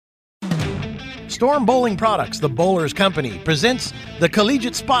Storm Bowling Products, the Bowlers Company, presents the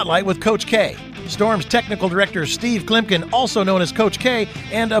Collegiate Spotlight with Coach K. Storm's technical director, Steve Klimkin, also known as Coach K,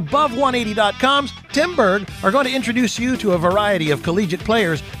 and Above180.com's Tim Berg are going to introduce you to a variety of collegiate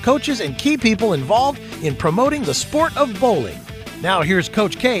players, coaches, and key people involved in promoting the sport of bowling. Now here's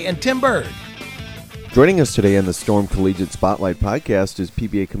Coach K and Tim Berg. Joining us today on the Storm Collegiate Spotlight podcast is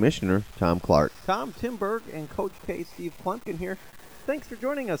PBA Commissioner Tom Clark. Tom, Tim Berg, and Coach K, Steve Klimkin here. Thanks for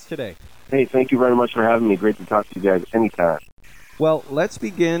joining us today. Hey, thank you very much for having me. Great to talk to you guys anytime. Well, let's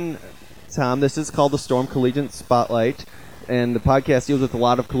begin, Tom. This is called the Storm Collegiate Spotlight, and the podcast deals with a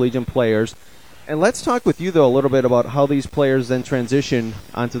lot of collegiate players. And let's talk with you, though, a little bit about how these players then transition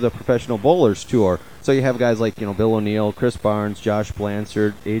onto the Professional Bowlers Tour. So you have guys like, Bill O'Neill, Chris Barnes, Josh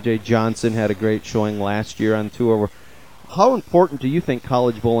Blanchard, A.J. Johnson had a great showing last year on tour. How important do you think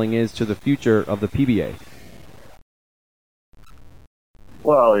college bowling is to the future of the PBA?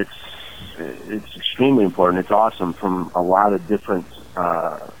 Well, it's extremely important. It's awesome from a lot of different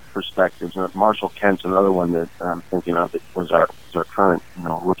perspectives. Marshall Kent's another one that I'm thinking of. It was our current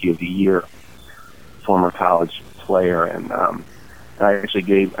Rookie of the Year, former college player, and I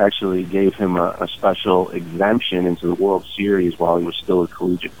actually gave him a special exemption into the World Series while he was still a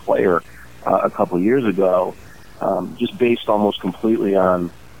collegiate player a couple of years ago, just based almost completely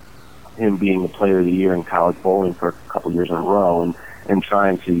on him being the Player of the Year in college bowling for a couple of years in a row, and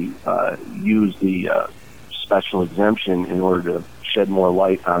trying to use the special exemption in order to shed more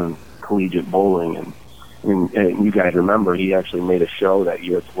light on collegiate bowling. And you guys remember, he actually made a show that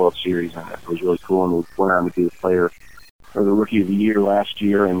year at the World Series, and it was really cool. And we went on to be the player or the Rookie of the Year last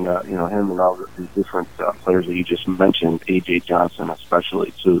year, and him and all the different players that you just mentioned, A.J. Johnson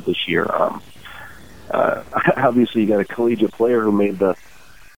especially too this year. Obviously, you got a collegiate player who made the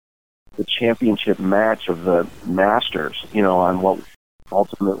championship match of the Masters, on what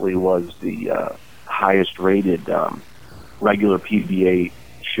ultimately was the highest rated regular PBA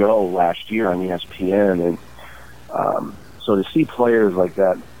show last year on ESPN. And so to see players like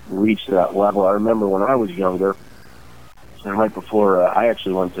that reach that level, I remember when I was younger, and right before I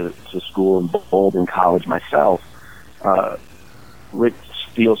actually went to school and bowled in college myself, Rick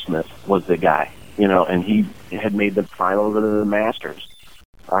Steelsmith was the guy, and he had made the finals of the Masters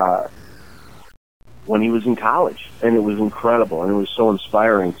when he was in college, and it was incredible, and it was so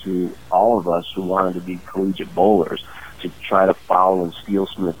inspiring to all of us who wanted to be collegiate bowlers to try to follow in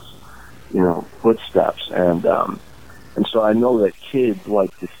Steelsmith's, footsteps, and so I know that kids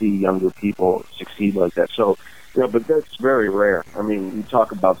like to see younger people succeed like that. So, but that's very rare. I mean, you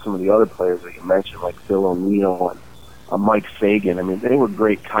talk about some of the other players that you mentioned, like Bill O'Neill and Mike Fagan. I mean, they were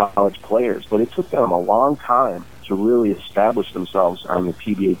great college players, but it took them a long time to really establish themselves on the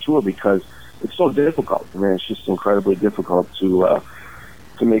PBA Tour because it's so difficult. I mean, it's just incredibly difficult to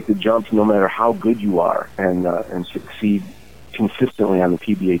make the jump, no matter how good you are, and succeed consistently on the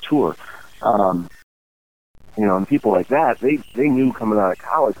PBA Tour. And people like that, they knew coming out of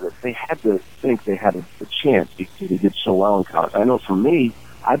college that they had to think they had a chance because they did so well in college. I know for me,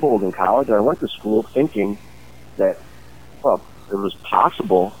 I bowled in college. I went to school thinking that, well, it was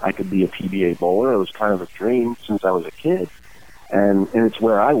possible I could be a PBA bowler. It was kind of a dream since I was a kid. And it's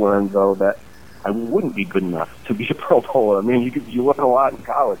where I learned, though, that I wouldn't be good enough to be a pro bowler. I mean, you learn a lot in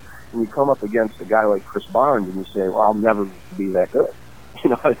college. And you come up against a guy like Chris Barnes and you say, well, I'll never be that good.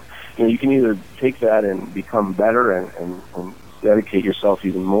 You can either take that and become better and dedicate yourself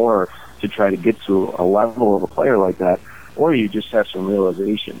even more to try to get to a level of a player like that, or you just have some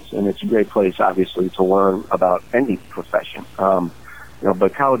realizations. And it's a great place, obviously, to learn about any profession.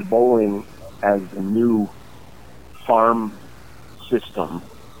 But college bowling as a new farm system,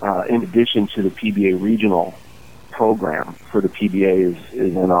 in addition to the PBA regional program for the PBA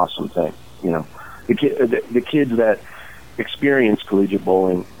is an awesome thing. The kids that experience collegiate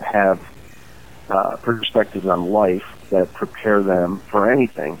bowling have perspectives on life that prepare them for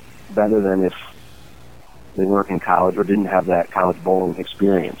anything better than if they weren't in college or didn't have that college bowling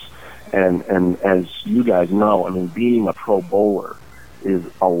experience. And as you guys know, I mean, being a pro bowler is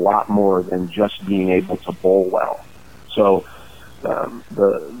a lot more than just being able to bowl well. So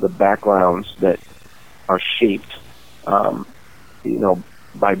the backgrounds that are shaped,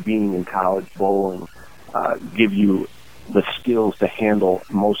 by being in college bowling, give you the skills to handle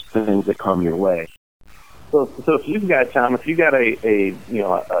most things that come your way. So if you've got, Tom, a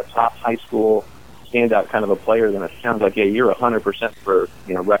top high school standout kind of a player, then it sounds like, you're 100% for,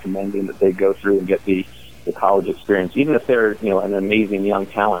 recommending that they go through and get the college experience, even if they're, an amazing young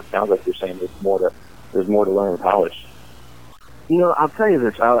talent. Sounds like you're saying there's more to learn in college. I'll tell you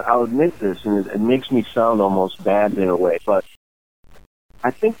this. I'll admit this, and it makes me sound almost bad in a way, but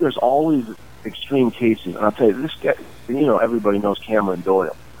I think there's always extreme cases. And I'll tell you, this guy, everybody knows Cameron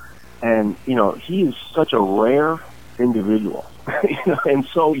Doyle. And, he is such a rare individual, and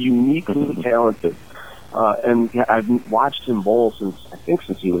so uniquely talented. And I've watched him bowl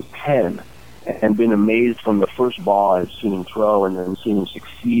since he was 10, and been amazed from the first ball I've seen him throw, and then seen him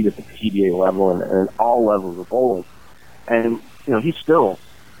succeed at the PBA level and all levels of bowling. And he's still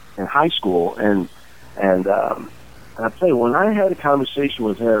in high school, and I'll tell you, when I had a conversation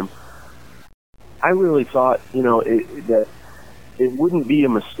with him, I really thought that it wouldn't be a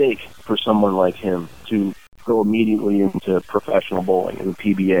mistake for someone like him to go immediately into professional bowling in the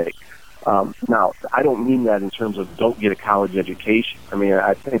PBA. Now, I don't mean that in terms of don't get a college education. I mean,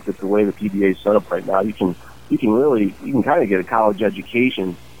 I think that the way the PBA is set up right now, you can kind of get a college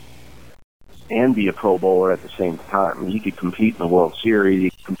education and be a pro bowler at the same time. I mean, you could compete in the World Series,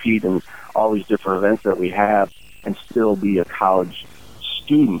 you could compete in all these different events that we have, and still be a college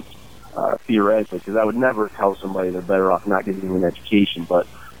student, theoretically, because I would never tell somebody they're better off not getting an education. But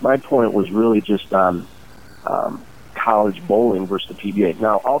my point was really just on college bowling versus the PBA.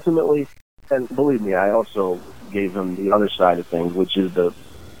 Now, ultimately, and believe me, I also gave him the other side of things, which is the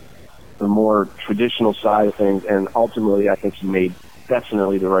more traditional side of things, and ultimately I think he made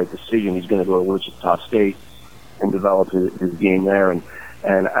definitely the right decision. He's going to go to Wichita State and develop his game there, and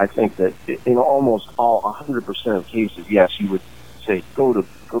I think that in almost all 100% of cases, yes, you would say go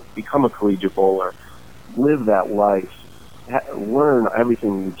become a collegiate bowler, live that life, learn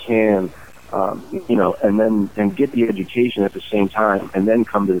everything you can, and get the education at the same time, and then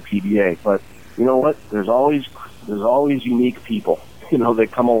come to the PBA. But you know what? There's always unique people,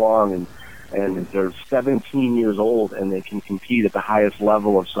 that come along and they're 17 years old and they can compete at the highest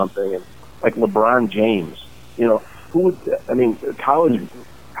level of something. And like LeBron James,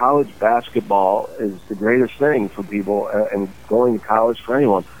 college basketball is the greatest thing for people, and going to college for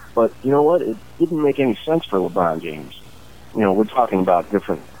anyone. But you know what? It didn't make any sense for LeBron James. We're talking about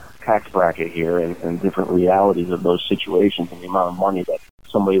different tax bracket here and different realities of those situations and the amount of money that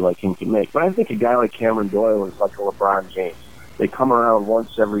somebody like him can make. But I think a guy like Cameron Doyle is like a LeBron James. They come around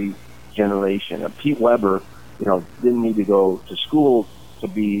once every generation. Pete Weber, didn't need to go to school to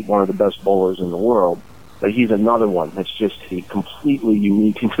be one of the best bowlers in the world, but he's another one that's just a completely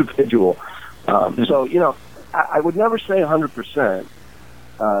unique individual. So, I would never say 100%,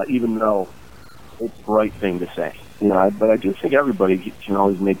 even though it's the right thing to say. But I do think everybody can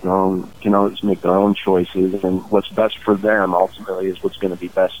always make their own choices, and what's best for them ultimately is what's going to be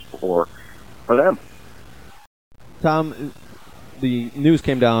best for them. Tom, the news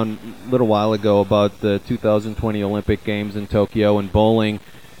came down a little while ago about the 2020 Olympic Games in Tokyo and bowling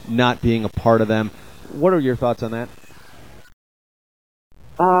not being a part of them. What are your thoughts on that?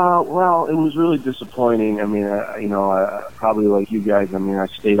 Well, it was really disappointing. I mean, probably like you guys. I mean, I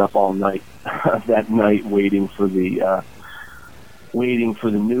stayed up all night that night waiting for the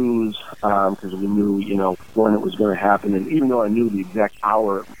news, because we knew, when it was going to happen. And even though I knew the exact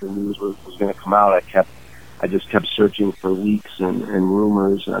hour the news was going to come out, I just kept searching for leaks and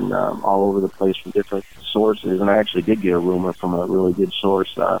rumors and all over the place from different sources. And I actually did get a rumor from a really good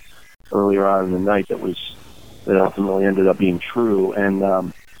source earlier on in the night that ultimately ended up being true.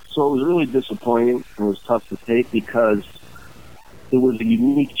 And so it was really disappointing. It was tough to take because it was a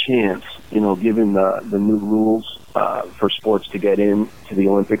unique chance, given the new rules for sports to get in to the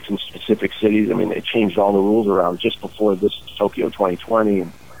Olympics in specific cities. I mean, they changed all the rules around just before this Tokyo 2020.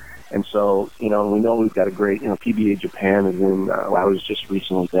 And so, we know we've got a great, PBA Japan is in, I was just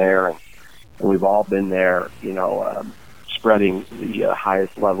recently there, and we've all been there, spreading the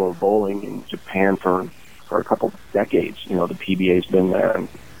highest level of bowling in Japan for a couple decades. The PBA's been there.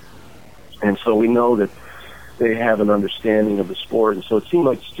 And so we know that they have an understanding of the sport. And so it seemed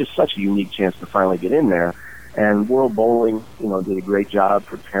like it's just such a unique chance to finally get in there. And World Bowling, did a great job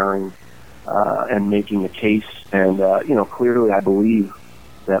preparing and making the case. And, clearly I believe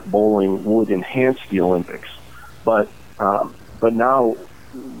that bowling would enhance the Olympics. But now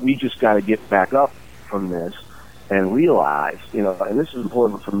we just got to get back up from this and realize, and this is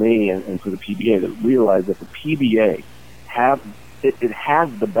important for me and for the PBA, to realize that the PBA has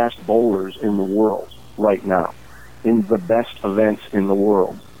the best bowlers in the world right now, in the best events in the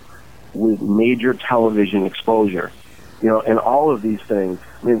world, with major television exposure, and all of these things.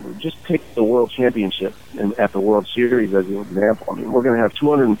 I mean, just take the World Championship at the World Series as an example. I mean, we're going to have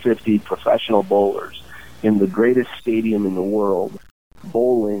 250 professional bowlers in the greatest stadium in the world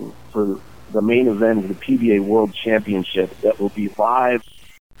bowling for the main event of the PBA World Championship that will be live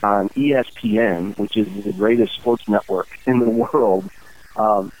on ESPN, which is the greatest sports network in the world.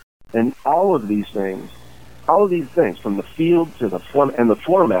 And all of these things all of these things, from the field to the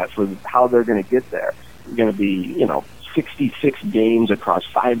format for how they're going to get there. It's going to be, 66 games across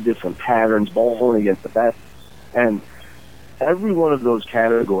 5 different patterns, bowling against the best. And every one of those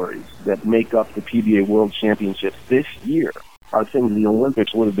categories that make up the PBA World Championships this year are things the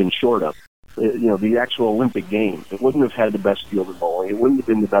Olympics would have been short of. The actual Olympic Games. It wouldn't have had the best field of bowling. It wouldn't have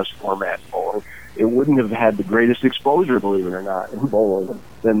been the best format bowling. It wouldn't have had the greatest exposure, believe it or not, in bowling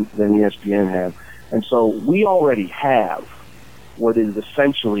than ESPN had. And so we already have what is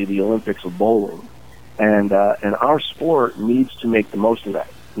essentially the Olympics of bowling. And our sport needs to make the most of that.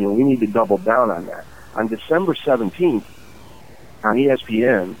 We need to double down on that. On December 17th, on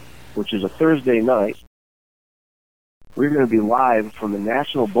ESPN, which is a Thursday night, we're going to be live from the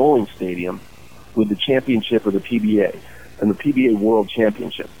National Bowling Stadium with the championship of the PBA and the PBA World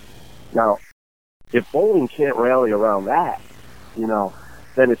Championship. Now, if bowling can't rally around that,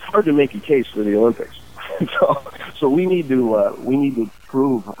 then it's hard to make a case for the Olympics. So we need to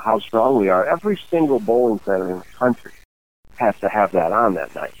prove how strong we are. Every single bowling center in the country has to have that on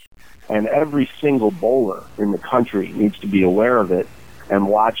that night. And every single bowler in the country needs to be aware of it and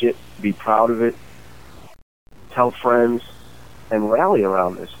watch it, be proud of it, tell friends, and rally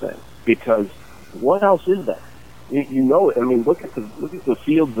around this thing. Because what else is there? Look at the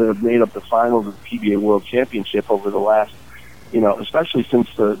fields that have made up the finals of the PBA World Championship over the last, especially since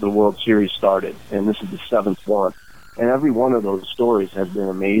the World Series started, and this is the 7th one. And every one of those stories has been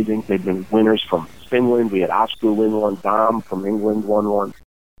amazing. They've been winners from Finland. We had Oscar win one. Dom from England won one.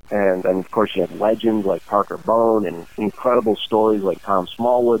 And of course, you have legends like Parker Bone and incredible stories like Tom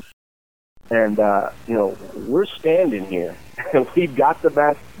Smallwood. And, we're standing here, and we've got the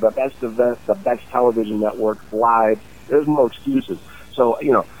best events, the best television network live. There's no excuses. So,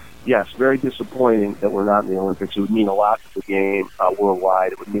 yes, very disappointing that we're not in the Olympics. It would mean a lot for the game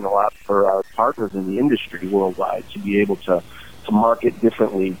worldwide. It would mean a lot for our partners in the industry worldwide to be able to market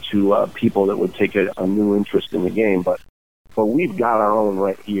differently to people that would take a new interest in the game. But we've got our own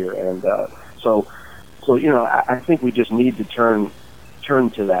right here. And so I think we just need to turn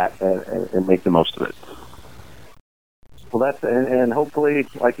to that and make the most of it. Well, that's and hopefully,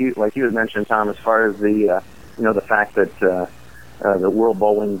 like you had mentioned, Tom, as far as the the fact that the World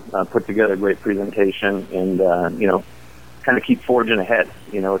Bowling put together a great presentation and kind of keep forging ahead.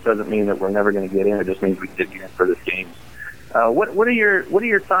 It doesn't mean that we're never going to get in. It just means we did get in for this game. What are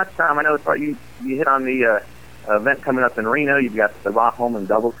your thoughts, Tom? I know you hit on the event coming up in Reno. You've got the Rock Home and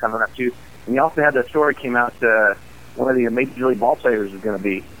doubles coming up too, and you also had the story came out. One of the Major League ball players is going to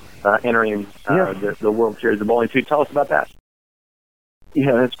be entering the World Series of Bowling too. Tell us about that.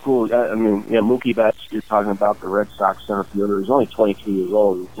 Yeah, that's cool. Mookie Betts, you're talking about the Red Sox center fielder. He's only 22 years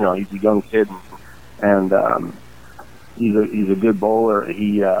old. He's a young kid, and he's a good bowler.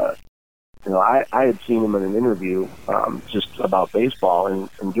 He, I had seen him in an interview just about baseball,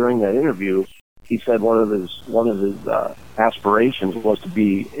 and during that interview, he said one of his aspirations was to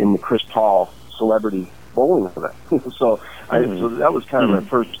be in the Chris Paul celebrity bowling event. So that was kind of my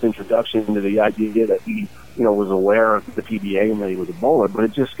first introduction to the idea that he, was aware of the PBA and that he was a bowler. But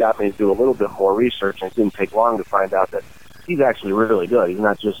it just got me to do a little bit more research, and it didn't take long to find out that he's actually really good. He's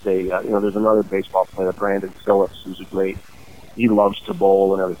not just there's another baseball player, Brandon Phillips, who's he loves to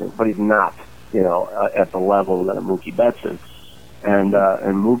bowl and everything, but he's not, at the level that Mookie Betts is. And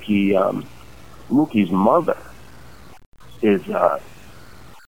Mookie's mother is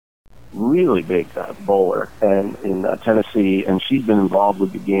really big bowler and in Tennessee, and she's been involved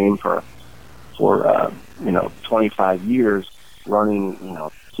with the game for 25 years, running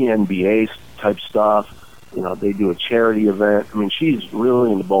TNBA type stuff. They do a charity event. She's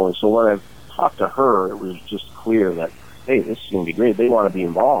really into bowling. So when I talked to her, it was just clear that, hey, this is going to be great. They want to be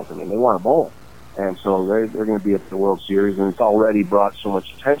involved. They want to bowl, and so they're going to be at the World Series, and it's already brought so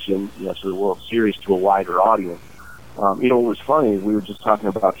much attention to the World Series to a wider audience. What was funny is we were just talking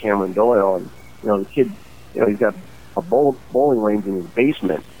about Cameron Doyle, and the kid, he's got a bowling range in his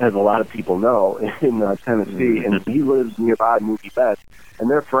basement, as a lot of people know, in Tennessee, and he lives nearby Mookie Betts, and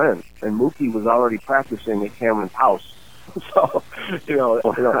they're friends. And Mookie was already practicing at Cameron's house. So, you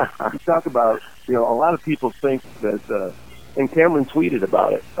talk about, a lot of people think that, and Cameron tweeted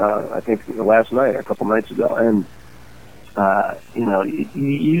about it, I think last night, a couple nights ago, and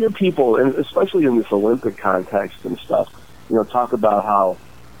you hear people, and especially in this Olympic context and stuff, talk about how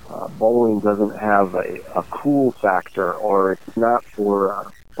bowling doesn't have a cool factor, or it's not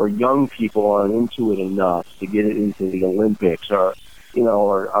or young people aren't into it enough to get it into the Olympics, or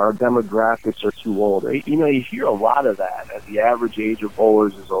our demographics are too old. You hear a lot of that as the average age of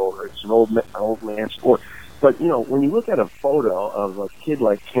bowlers is older. It's an old man sport. But when you look at a photo of a kid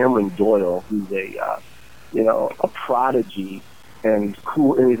like Cameron Doyle, who's a prodigy and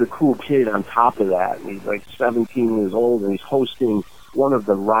cool, and he's a cool kid on top of that. And he's like 17 years old, and he's hosting one of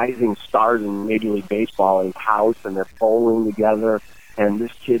the rising stars in Major League Baseball in his house, and they're bowling together. And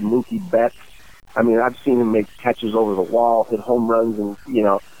this kid, Mookie Betts, I mean, I've seen him make catches over the wall, hit home runs, and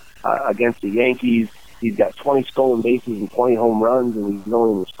against the Yankees. He's got 20 stolen bases and 20 home runs, and he's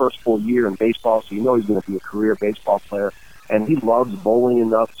only in his first full year in baseball, so he's going to be a career baseball player. And he loves bowling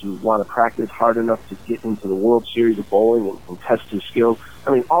enough to want to practice hard enough to get into the World Series of bowling and test his skills.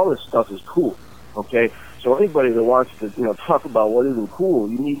 I mean, all this stuff is cool, okay? So anybody that wants to, talk about what isn't cool,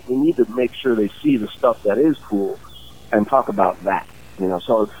 we need to make sure they see the stuff that is cool and talk about that,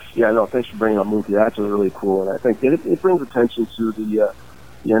 So, thanks for bringing up Mookie. That's really cool, and I think it brings attention to the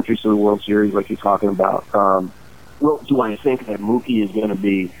entries to the World Series, like you're talking about. Do I think that Mookie is going to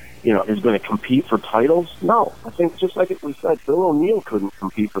be, is going to compete for titles? No. I think just like we said, Bill O'Neill couldn't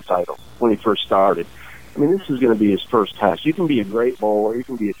compete for titles when he first started. I mean, this is going to be his first test. You can be a great bowler. You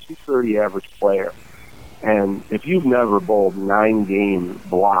can be a 230 average player. And if you've never bowled 9-game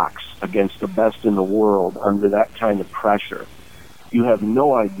blocks against the best in the world under that kind of pressure, you have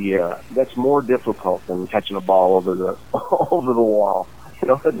no idea. That's more difficult than catching a ball over the wall.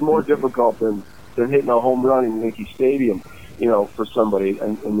 It's more difficult than hitting a home run in Yankee Stadium, for somebody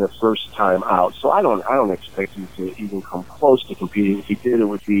in their first time out. So I don't expect him to even come close to competing. If he did, it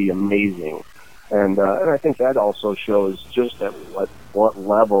would be amazing. And I think that also shows just at what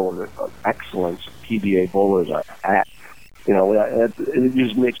level of excellence PBA bowlers are at. It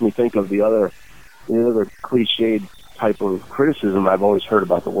just makes me think of the other cliched type of criticism I've always heard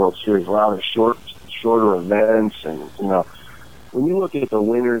about the World Series. A lot of shorter events, and when you look at the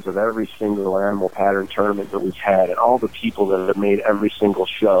winners of every single animal pattern tournament that we've had, and all the people that have made every single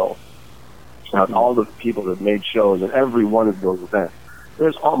show, and all the people that have made shows in every one of those events,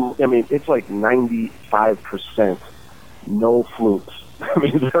 it's like 95% no flukes. I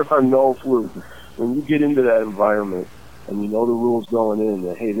mean, there are no flukes. When you get into that environment and you know the rules going in,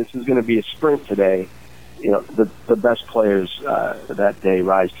 that, hey, this is going to be a sprint today, the best players that day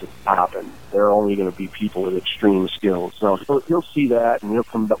rise to the top, and there are only going to be people with extreme skills. So he'll see that, and he'll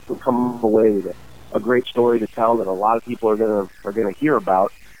come away with a great story to tell that a lot of people are going to hear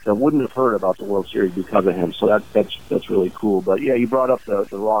about that wouldn't have heard about the World Series because of him. So that's really cool. But yeah, you brought up the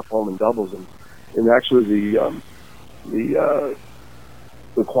raw home and doubles, and actually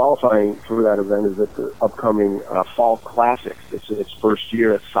the qualifying for that event is at the upcoming Fall Classics. It's its first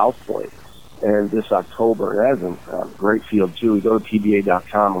year at South Point. And this October, it has a great field, too. We go to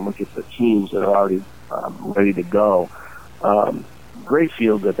PBA.com and look at the teams that are already ready to go. Great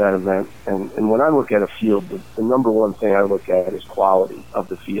field at that event. And when I look at a field, the number one thing I look at is quality of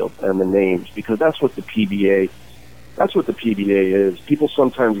the field and the names, because that's what the PBA is. People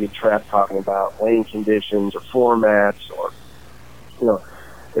sometimes get trapped talking about lane conditions or formats or,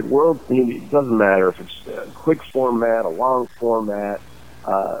 it doesn't matter if it's a quick format, a long format,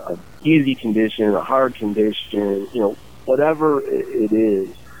 a easy condition, a hard condition, whatever it is,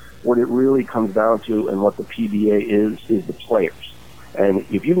 what it really comes down to and what the PBA is the players. And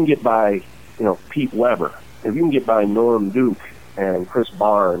if you can get by, Pete Weber, if you can get by Norm Duke and Chris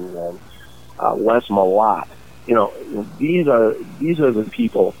Barnes and Les Malott, these are the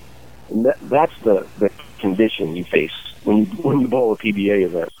people, and that's the condition you face when you bowl a PBA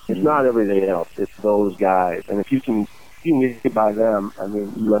event. It's not everything else. It's those guys. And if you can get by them, I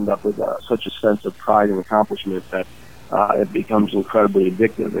mean, you end up with such a sense of pride and accomplishment that it becomes incredibly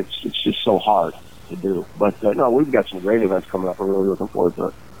addictive. It's just so hard to do. But no, we've got some great events coming up. We're really looking forward to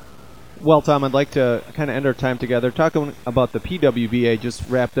it. Well, Tom, I'd like to kind of end our time together talking about the PWBA. Just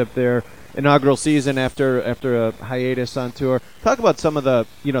wrapped up their inaugural season after a hiatus on tour. Talk about some of the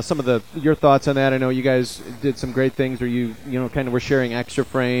your thoughts on that. I know you guys did some great things where you kind of were sharing Extra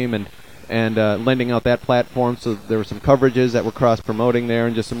Frame and lending out that platform. So there were some coverages that were cross-promoting there,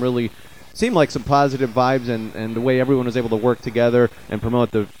 and just some really seemed like some positive vibes, and the way everyone was able to work together and promote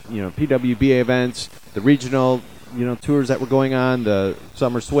the PWBA events, the regional tours that were going on, the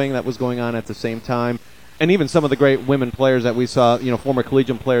summer swing that was going on at the same time, and even some of the great women players that we saw, former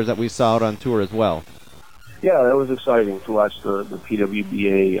collegiate players that we saw out on tour as well. Yeah, that was exciting to watch the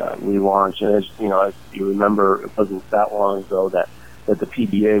PWBA relaunch. And as you remember, it wasn't that long ago that the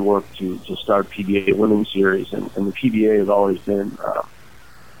PBA worked to start PBA Women's Series, and the PBA has always been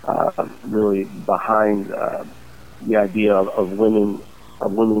really behind the idea of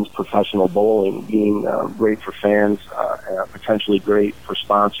women's professional bowling being great for fans, potentially great for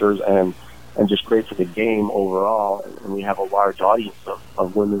sponsors, and just great for the game overall. And we have a large audience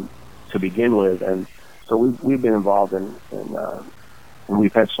of women to begin with, and so we've been involved in and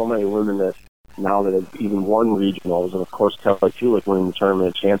we've had so many women that now that have even won regionals. And of course, Kelly Kulick winning the Tournament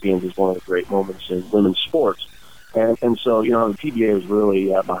of Champions is one of the great moments in women's sports. And so, you know, the PBA was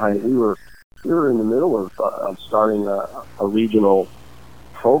really behind it. We were in the middle of starting a regional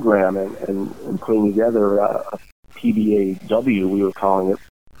program and putting together a PBAW, we were calling it,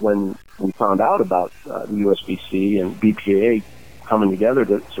 when we found out about the USBC and BPA coming together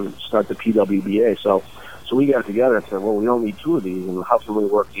to start the PWBA. So we got together and said, well, we don't need two of these, and how can we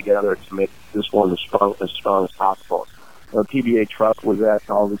work together to make this one as strong as possible? The PBA truck was at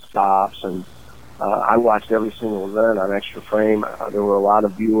all the stops, and I watched every single event on Extra Frame. There were a lot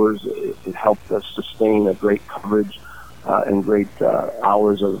of viewers. It helped us sustain a great coverage and great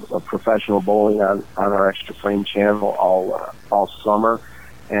hours of professional bowling on our Extra Frame channel all summer.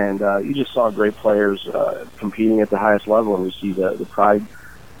 And you just saw great players competing at the highest level, and we see the pride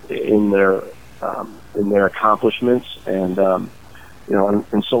in their accomplishments, and you know,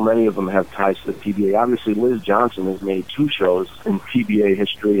 and so many of them have ties to the PBA. Obviously, Liz Johnson has made 2 shows in PBA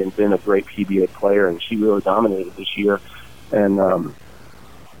history and been a great PBA player, and she really dominated this year. And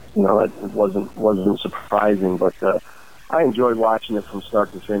you know, it wasn't surprising, but I enjoyed watching it from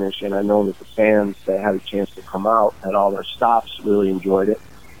start to finish, and I know that the fans that had a chance to come out at all their stops really enjoyed it.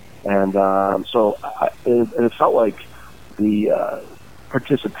 And so it felt like the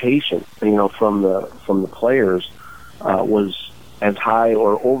participation, you know, from the players was as high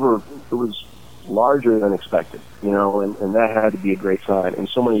or over. It was larger than expected, you know, and that had to be a great sign. And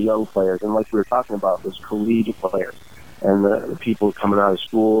so many young players, and like we were talking about, those collegiate players and the people coming out of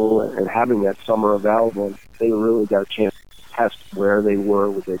school and having that summer available, they really got a chance to test where they were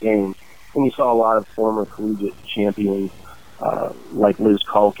with their game. And you saw a lot of former collegiate champions like Liz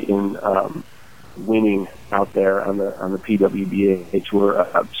Culkin winning out there on the PWBA tour.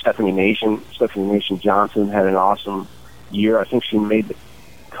 Stephanie Nation Johnson had an awesome year. I think she made the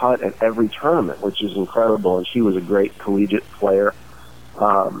cut at every tournament, which is incredible, and she was a great collegiate player.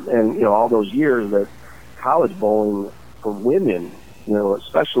 And you know, all those years that college bowling for women, you know,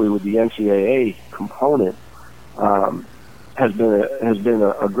 especially with the NCAA component, has been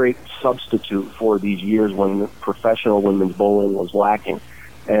a great substitute for these years when professional women's bowling was lacking.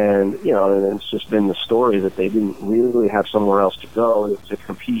 And, you know, and it's just been the story that they didn't really have somewhere else to go to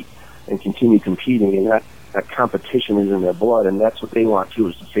compete and continue competing. And that competition is in their blood, and that's what they want too,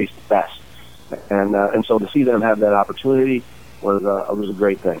 is to face the best. And so to see them have that opportunity was a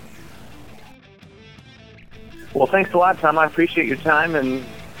great thing. Well, thanks a lot, Tom. I appreciate your time, and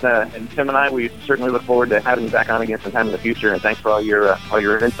Tim and I, we certainly look forward to having you back on again sometime in the future. And thanks for all your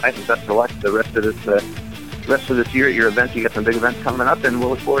insights, and best of luck the rest of this year at your events. You got some big events coming up, and we'll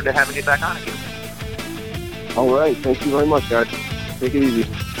look forward to having you back on again. All right. Thank you very much, guys. Take it easy.